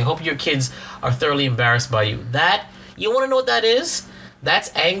 Disgusting. Hope your kids are thoroughly embarrassed by you. You want to know what that is?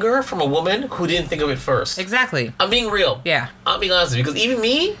 That's anger from a woman who didn't think of it first. Exactly. I'm being real. Yeah. I'm being honest with you, because even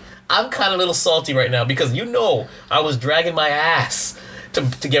me, I'm kind of a little salty right now, because I was dragging my ass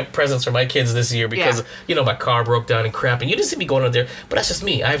to get presents for my kids this year because, my car broke down and crap. And you didn't see me going out there. But that's just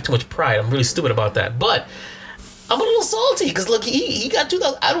me. I have too much pride. I'm really stupid about that. But I'm a little salty because, look, he got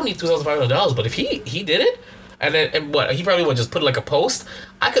 $2,000. I don't need $2,500. But if he did it, and what? He probably would just put like a post.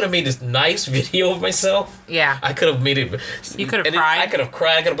 I could have made this nice video of myself. Yeah. I could have made it. You could have cried. I could have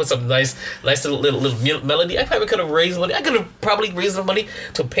cried. I could have put some nice little melody. I probably could have raised money. I could have probably raised the money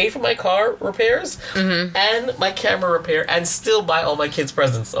to pay for my car repairs and my camera repair and still buy all my kids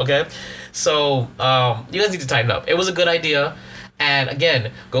presents. Okay, so you guys need to tighten up. It was a good idea. And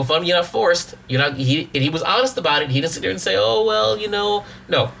again, GoFundMe, you're not forced. He was honest about it. He didn't sit there and say, "Oh well,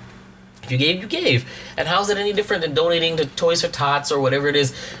 no." If you gave, you gave. And how's it any different than donating to Toys for Tots or whatever it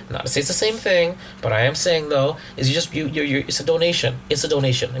is? Not to say it's the same thing, but I am saying though, is it's a donation. It's a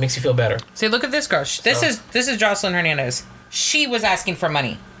donation. It makes you feel better. See, look at this girl. This is Jocelyn Hernandez. She was asking for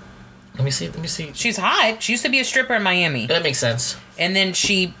money. Let me see. She's hot. She used to be a stripper in Miami. That makes sense. And then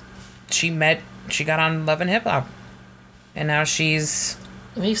she got on Love and Hip Hop. And now she's...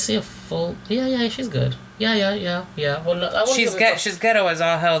 Let me see a full... Yeah, she's good. Yeah. Well, she's ghetto as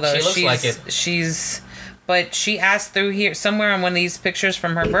all hell, though. She looks like it. But she asked through here, somewhere on one of these pictures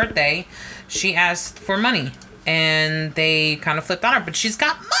from her birthday, she asked for money. and they kind of flipped on her. But she's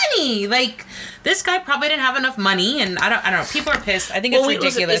got money. Like, this guy probably didn't have enough money, and I don't know. People are pissed. I think it's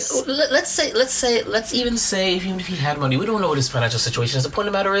ridiculous. Let's even say even if he had money, we don't know what his financial situation is. The point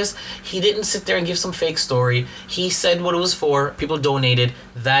of the matter is, he didn't sit there and give some fake story. He said what it was for. People donated.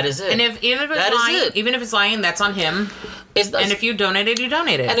 That is it. And even if it's lying, that's on him. And if you donated, you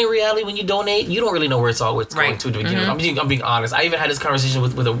donated. And in reality, when you donate, you don't really know where it's going to the beginning. I'm being honest. I even had this conversation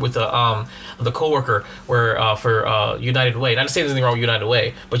with the coworker where for United Way. Not to say there's anything wrong with United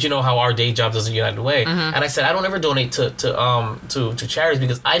Way, but you know how our day job does in United Way. And I said I don't ever donate to charities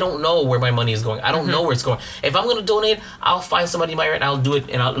because I don't know where my money is going. I don't know where it's going. If I'm going to donate, I'll find somebody in my area and I'll do it,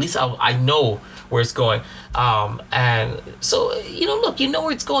 and at least I know where it's going. And so, look, you know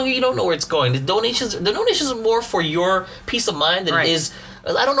where it's going or you don't know where it's going. The donations are more for your peace of mind than it is.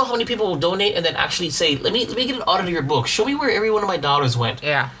 I don't know how many people will donate and then actually say, let me get an audit of your book. Show me where every one of my dollars went.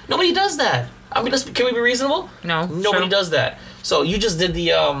 Yeah. Nobody does that. I mean, can we be reasonable? No. Nobody does that. So you just did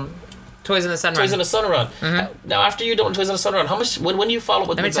the Toys in the Sun Run. Toys in the Sun Run. Now, after you doing Toys in the Sun Run, how much? When do you follow up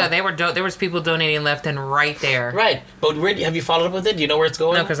with? Let me tell you, there was people donating left and right there. Right, but have you followed up with it? Do you know where it's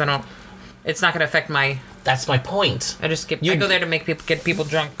going? No, because I don't. It's not going to affect my. That's my point. I go there to get people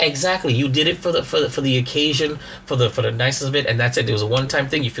drunk. Exactly. You did it for the occasion, for the nicest of it, and that's it. It was a one-time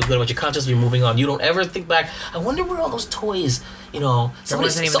thing. You feel good about your conscience. You're moving on. You don't ever think back. I wonder where all those toys. There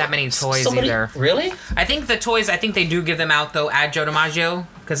wasn't even that many toys either. Really? I think the toys. I think they do give them out though at Joe DiMaggio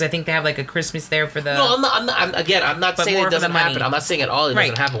because I think they have like a Christmas there for the. No, I'm not saying it doesn't happen. I'm not saying at all it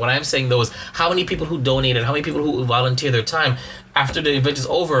doesn't happen. What I'm saying though is how many people who donated, how many people who volunteer their time after the event is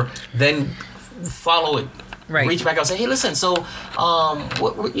over, then follow it. Right. Reach back out and say, hey, listen, so, can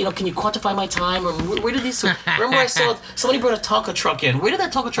you quantify my time? Or where did these... Remember I saw somebody brought a Tonka truck in. Where did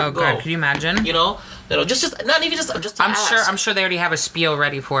that Tonka truck go? God, can you imagine? Just not even just to ask. I'm sure they already have a spiel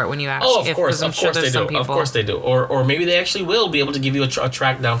ready for it when you ask. Oh, of course they do. Of course they do. Or maybe they actually will be able to give you a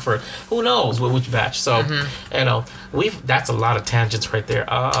track down for who knows which batch. So, that's a lot of tangents right there.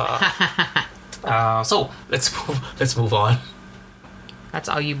 So let's move on. That's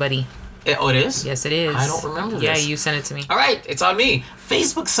all you, buddy. Oh, it is? Yes, it is. I don't remember this. Yeah, you sent it to me. All right, it's on me.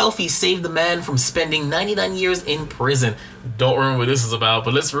 Facebook selfie saved the man from spending 99 years in prison. Don't remember what this is about,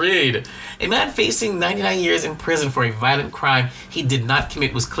 but let's read. A man facing 99 years in prison for a violent crime he did not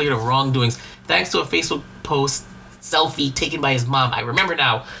commit was cleared of wrongdoings thanks to a Facebook post selfie taken by his mom. I remember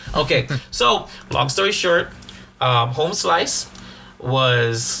now. Okay, so long story short, Home Slice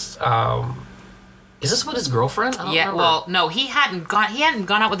was... is this with his girlfriend? I don't remember. Well, no, he hadn't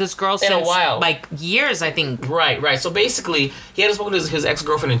gone out with this girl since in a while. Like years, I think. Right. So basically, he hadn't spoken to his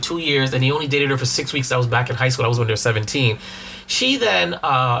ex-girlfriend in 2 years, and he only dated her for 6 weeks. That was back in high school. That was when they were 17. She then,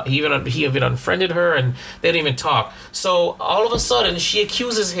 he even unfriended her, and they didn't even talk. So all of a sudden, she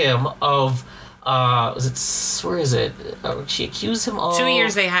accuses him of... where is it? She accused him of... 2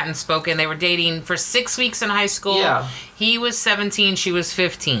 years they hadn't spoken. They were dating for 6 weeks in high school. Yeah. He was 17, she was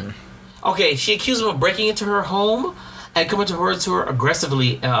 15. Okay, she accused him of breaking into her home and coming towards her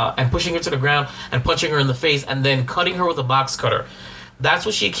aggressively and pushing her to the ground and punching her in the face and then cutting her with a box cutter. That's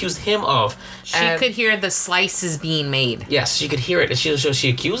what she accused him of. She could hear the slices being made. Yes, she could hear it. She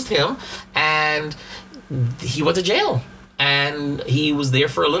accused him, and he went to jail. And he was there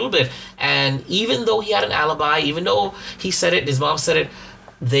for a little bit. And even though he had an alibi, even though he said it, his mom said it,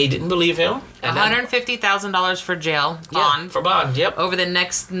 they didn't believe him. $150,000 for jail bond. Yeah, for bond. Yep. Over the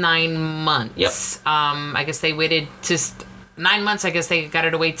next 9 months. Yep. I guess they waited to 9 months. I guess they got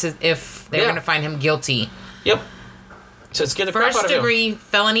to wait to if they were going to find him guilty. Yep. So it's get the crap out of him. First degree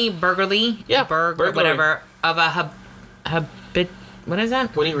felony burglary. Yeah. Burglary. Whatever of a what is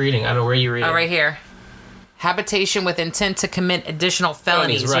that? What are you reading? I don't know where you're reading. Oh, right here. Habitation with intent to commit additional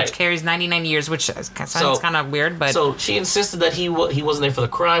felonies, right. Which carries 99 years, which sounds kind of weird, but... So she insisted that he wasn't there for the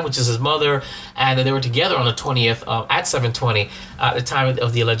crime, which is his mother, and that they were together on the 20th at 7:20 at the time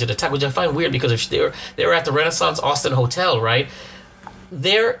of the alleged attack, which I find weird because if they were at the Renaissance Austin Hotel, right?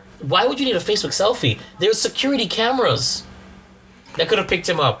 Why would you need a Facebook selfie? There's security cameras that could have picked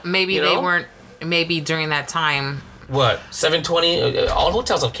him up. Maybe they weren't... Maybe during that time... What? 7:20? All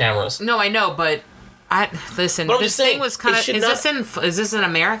hotels have cameras. No, I know, but... Listen, this thing was kind of... Is this in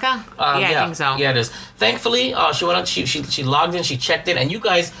America? I think so. Yeah, it is. Thankfully, she went on. She logged in. She checked in, and you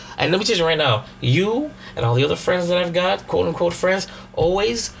guys. And let me tell you right now, you and all the other friends that I've got, quote unquote friends,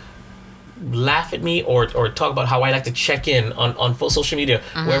 always laugh at me or talk about how I like to check in on full social media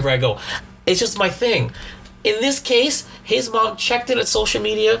wherever I go. It's just my thing. In this case, his mom checked in at social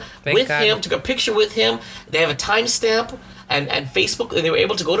media with him, took a picture with him. They have a timestamp. and Facebook, and they were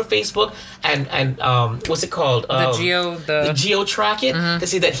able to go to Facebook and what's it called? The geo track it to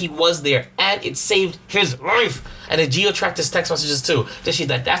see that he was there, and it saved his life. And it geo tracked his text messages too to see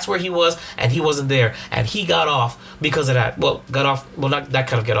that that's where he was, and he wasn't there, and he got off because of that. Well, not that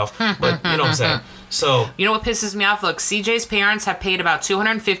kind of get off, but you know what I'm saying. So you know what pisses me off? Look, CJ's parents have paid about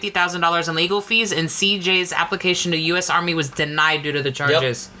 $250,000 in legal fees, and CJ's application to U.S. Army was denied due to the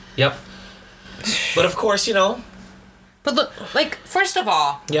charges. Yep. But of course, you know. But look, like, first of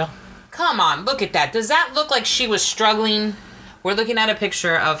all, come on, look at that. Does that look like she was struggling? We're looking at a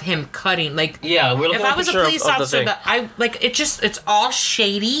picture of him cutting. Like, yeah, we're looking at a picture of the thing. If I was a police officer, it's all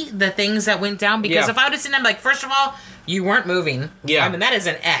shady, the things that went down. Because if I would have seen them, like, first of all, you weren't moving. Yeah. I mean, that is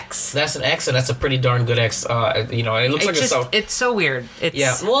an X. That's an X, and that's a pretty darn good X. You know, it looks like it's so weird.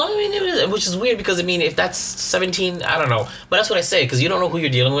 Well, I mean, which is weird because, I mean, if that's 17, I don't know. But that's what I say, because you don't know who you're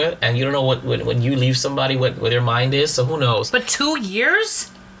dealing with, and you don't know what when you leave somebody, what their mind is, so who knows? But 2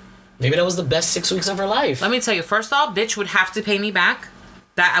 years? Maybe that was the best 6 weeks of her life. Let me tell you, first off, bitch would have to pay me back.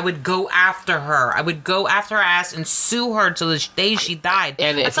 That I would go after her. I would go after her ass and sue her till the day she died.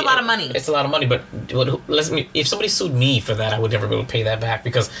 And that's a lot of money. It's a lot of money, but if somebody sued me for that, I would never be able to pay that back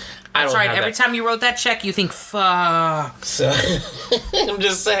because I don't have that. Every time you wrote that check, you think, fuck. So, I'm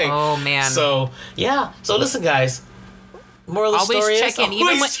just saying. Oh, man. So, yeah. So, listen, guys. Moral of the story is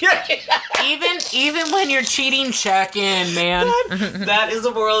even when you're cheating, check in, man. That is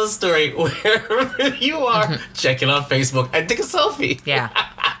the moral of the story. Wherever you are, check in on Facebook and take a selfie. Yeah.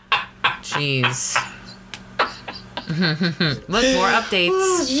 Jeez. Look, more updates.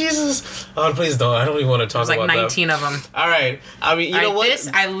 Oh, Jesus. Oh, please don't. I don't even want to talk about that. There's like 19 of them. All right. I mean, you know what?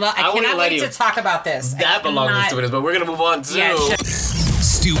 I cannot wait to talk about this. That belongs to Stupid News, but we're going to move on to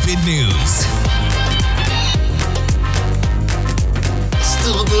Stupid News.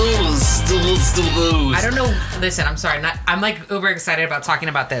 Stupid. I don't know. Listen, I'm sorry. I'm like uber excited about talking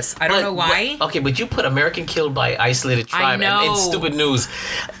about this. I don't know why. Okay, but you put American killed by isolated tribe and in Stupid News.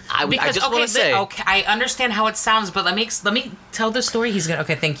 I just want to say. Okay, I understand how it sounds, but let me tell the story. He's gonna.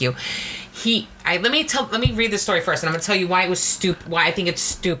 Okay, thank you. Let me read the story first, and I'm gonna tell you why it was stupid. Why I think it's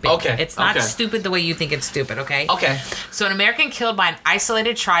stupid. Okay. It's not stupid the way you think it's stupid. Okay. Okay. So, an American killed by an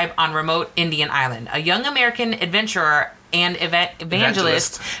isolated tribe on remote Indian island. A young American adventurer and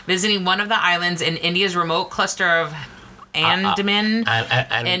evangelist visiting one of the islands in India's remote cluster of Andaman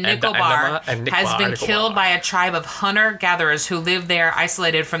and Nicobar has been killed by a tribe of hunter-gatherers who live there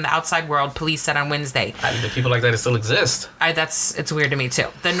isolated from the outside world, police said on Wednesday. And the people like that still exist. It's weird to me, too.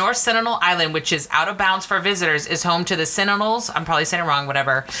 The North Sentinel Island, which is out of bounds for visitors, is home to the Sentinels, I'm probably saying it wrong,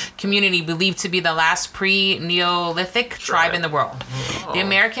 whatever, community believed to be the last pre-Neolithic tribe in the world. Oh. The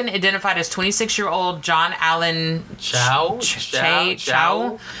American, identified as 26-year-old John Allen Chow,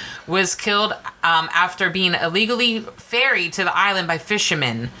 was killed after being illegally ferried to the island by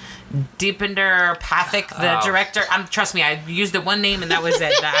fishermen. Deepinder Pathak, the director. Trust me, I used the one name and that was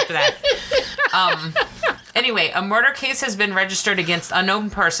it. After that. Anyway, a murder case has been registered against unknown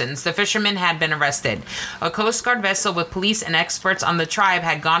persons. The fishermen had been arrested. A Coast Guard vessel with police and experts on the tribe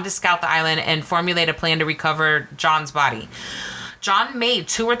had gone to scout the island and formulate a plan to recover John's body. John made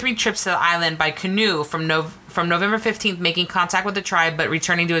 2 or 3 trips to the island by canoe from November 15th, making contact with the tribe but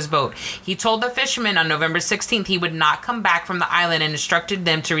returning to his boat. He told the fishermen on November 16th he would not come back from the island and instructed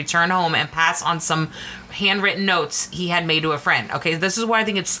them to return home and pass on some handwritten notes he had made to a friend. Okay, this is why I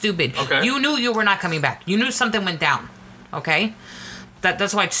think it's stupid. Okay. You knew you were not coming back. You knew something went down. Okay?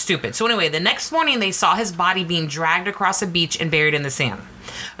 That's why it's stupid. So anyway, the next morning they saw his body being dragged across a beach and buried in the sand.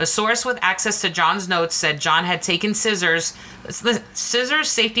 A source with access to John's notes said John had taken scissors,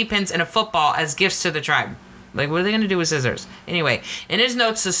 safety pins, and a football as gifts to the tribe. Like, what are they going to do with scissors? Anyway, in his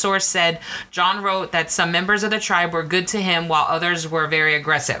notes, the source said John wrote that some members of the tribe were good to him while others were very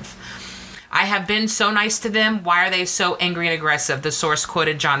aggressive. I have been so nice to them. Why are they so angry and aggressive? The source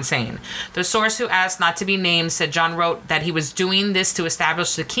quoted John saying. The source, who asked not to be named, said John wrote that he was doing this to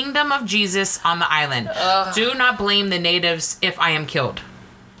establish the kingdom of Jesus on the island. Do not blame the natives if I am killed.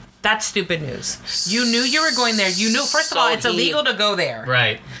 That's stupid news. You knew you were going there. You knew, first of all, it's illegal to go there.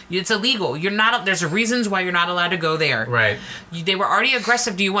 Right. It's illegal. You're not. There's reasons why you're not allowed to go there. Right. They were already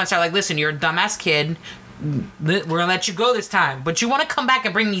aggressive to you once. They're like, listen, you're a dumbass kid. We're gonna let you go this time, but you want to come back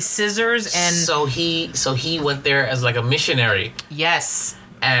and bring me scissors and. So he went there as like a missionary. Yes.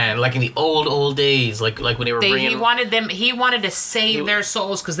 And like in the old days, like when they were bringing. He wanted to save their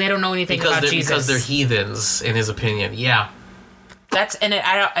souls because they don't know anything about Jesus. Because they're heathens, in his opinion. Yeah.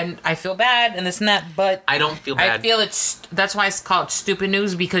 I feel bad and this and that, but I don't feel bad. I feel that's why it's called stupid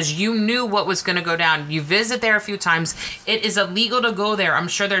news, because you knew what was going to go down. You visit there a few times. It is illegal to go there. I'm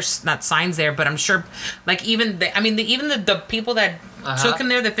sure there's not signs there, but I'm sure, like, even the people that took him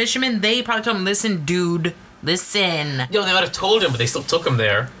there, the fishermen, they probably told him, listen, dude, listen. Yo, they might have told him, but they still took him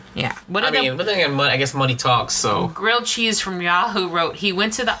there. Yeah. But then again, I guess money talks, so. Grilled Cheese from Yahoo wrote, he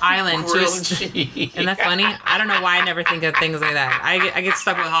went to the island to... cheese. Isn't that funny? I don't know why I never think of things like that. I get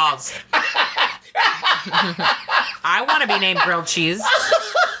stuck with Halls. I want to be named Grilled Cheese.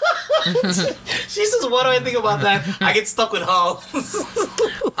 She says, what do I think about that? I get stuck with Halls.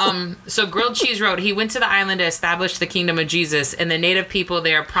 So Grilled Cheese wrote, he went to the island to establish the kingdom of Jesus, and the native people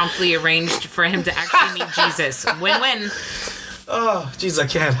there promptly arranged for him to actually meet Jesus. Win-win. Oh, jeez, I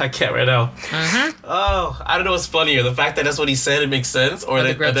can't right now. Oh, I don't know what's funnier, the fact that that's what he said, it makes sense, or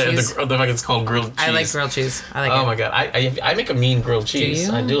the fact it's called grilled cheese. I like grilled cheese. I like it. Oh my god, I make a mean grilled cheese.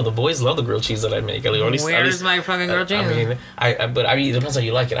 Do you? I do. The boys love the grilled cheese that I make. Where's my fucking grilled cheese? I mean, it depends how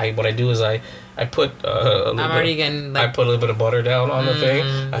you like it. What I do is I put a little bit of butter down on the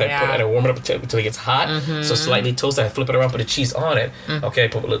thing. I warm it up until it gets hot. So slightly toasted. I flip it around, put the cheese on it. Okay,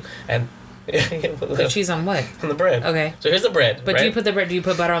 Put cheese on what? On the bread. Okay. So here's the bread. But right? Do you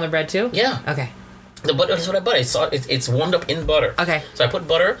put butter on the bread too? Yeah. Okay. The butter is what I butter. It's warmed up in butter. Okay. So I put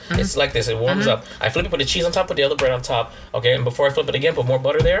butter. It's like this. It warms up. I flip it, put the cheese on top, put the other bread on top. Okay. And before I flip it again, put more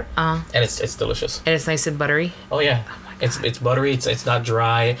butter there. And it's delicious. And it's nice and buttery. Oh yeah. Oh my God. It's buttery. It's not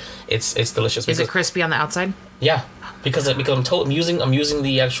dry. It's delicious. Is it crispy on the outside? Yeah. Because I'm using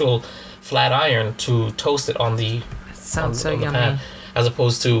the actual flat iron to toast it on the yummy pan, as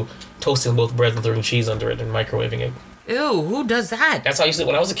opposed to toasting both bread and throwing cheese under it and microwaving it. Ew, who does that? That's how I used to do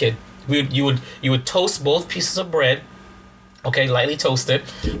it when I was a kid. You would toast both pieces of bread, okay, lightly toast it,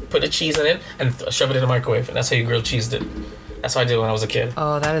 put the cheese in it, and shove it in the microwave. And that's how you grilled cheesed it. That's how I did it when I was a kid.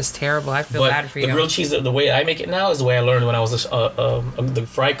 Oh, that is terrible. I feel bad for you. The grilled cheese, the way I make it now is the way I learned when I was the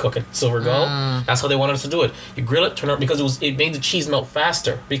fry cook at Silver Gull. That's how they wanted us to do it. You grill it, turn it, because it made the cheese melt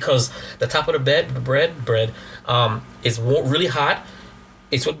faster, because the top of the bread is really hot.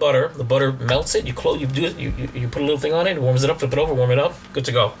 It's with butter. The butter melts it. You put a little thing on it. It warms it up. Flip it over. Warm it up. Good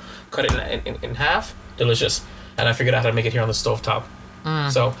to go. Cut it in half. Delicious. And I figured out how to make it here on the stovetop.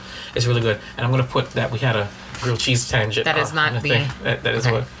 So it's really good. And I'm gonna put that. We had a grilled cheese tangent. That is not the. That is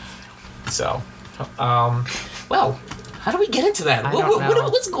what. So, well, how do we get into that?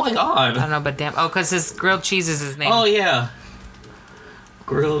 What's going on? I don't know, but damn. Oh, because his grilled cheese is his name. Oh yeah.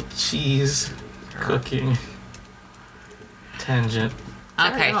 Grilled cheese cooking tangent.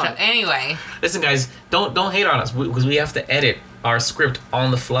 Okay, so anyway. Listen, guys, don't hate on us, because we have to edit our script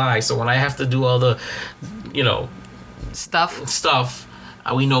on the fly. So when I have to do all the, stuff,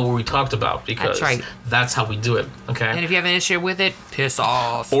 we know what we talked about, because that's how we do it. Okay. And if you have an issue with it, piss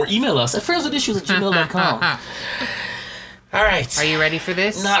off. Or email us at friendswithissues@gmail.com. All right. Are you ready for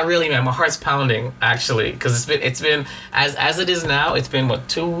this? Not really, man. My heart's pounding, actually, because it's been as it is now. It's been what,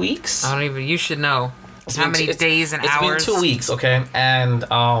 2 weeks? I don't even. You should know. How many days and hours? It's been 2 weeks, okay? And,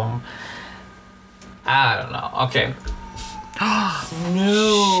 I don't know. Okay.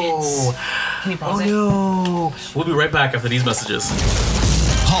 No. Shit. Can you pause it? No. We'll be right back after these messages.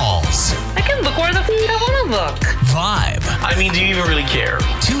 Halls. I can look where the I want to look. Vibe. I mean, do you even really care?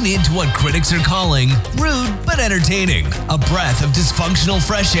 Tune in to what critics are calling rude but entertaining. A breath of dysfunctional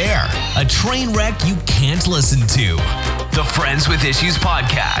fresh air. A train wreck you can't listen to. The Friends with Issues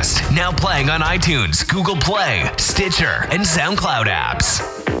podcast. Now playing on iTunes, Google Play, Stitcher, and SoundCloud apps.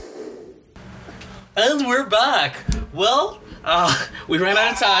 And we're back. Well, we ran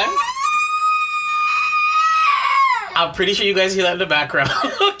out of time. I'm pretty sure you guys hear that in the background.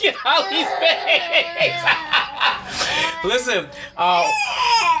 Look at how he's face. Listen,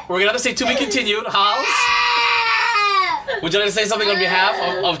 we're gonna have to say to be continued. Halls, would you like to say something on behalf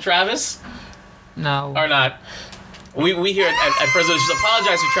of Travis? No. Or not? We here at Friends with Issues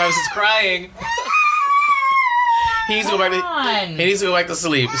apologize for Travis is crying. He needs to go back to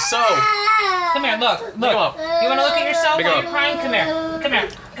sleep. So, come here, look. You want to look at yourself while you're crying? Come here,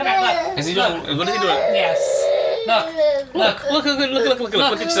 look. Is he doing? What is he doing? Yes. Look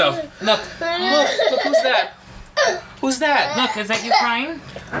at yourself. Look, who's that? Who's that? Look, is that you crying?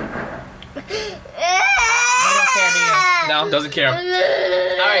 I don't care, do you? No, doesn't care. All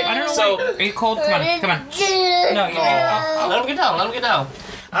right, I don't know so... Are you cold? Come on. No, you let him get down.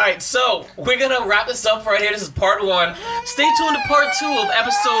 All right, so we're going to wrap this up right here. This is part 1. Stay tuned to part 2 of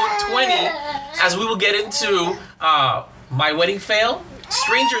episode 20, as we will get into my wedding fail,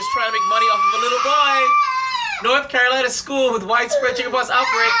 strangers trying to make money off of a little boy, North Carolina school with widespread chickenpox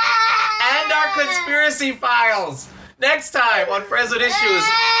outbreak, and our conspiracy files. Next time on Friends with Issues,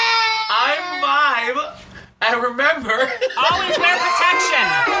 I'm Vibe. And remember, always wear protection.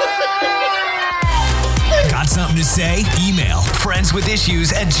 Got something to say? Email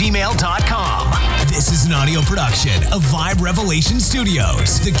friendswithissues@gmail.com. This is an audio production of Vibe Revelation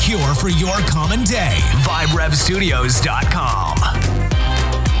Studios, the cure for your common day. VibeRevStudios.com.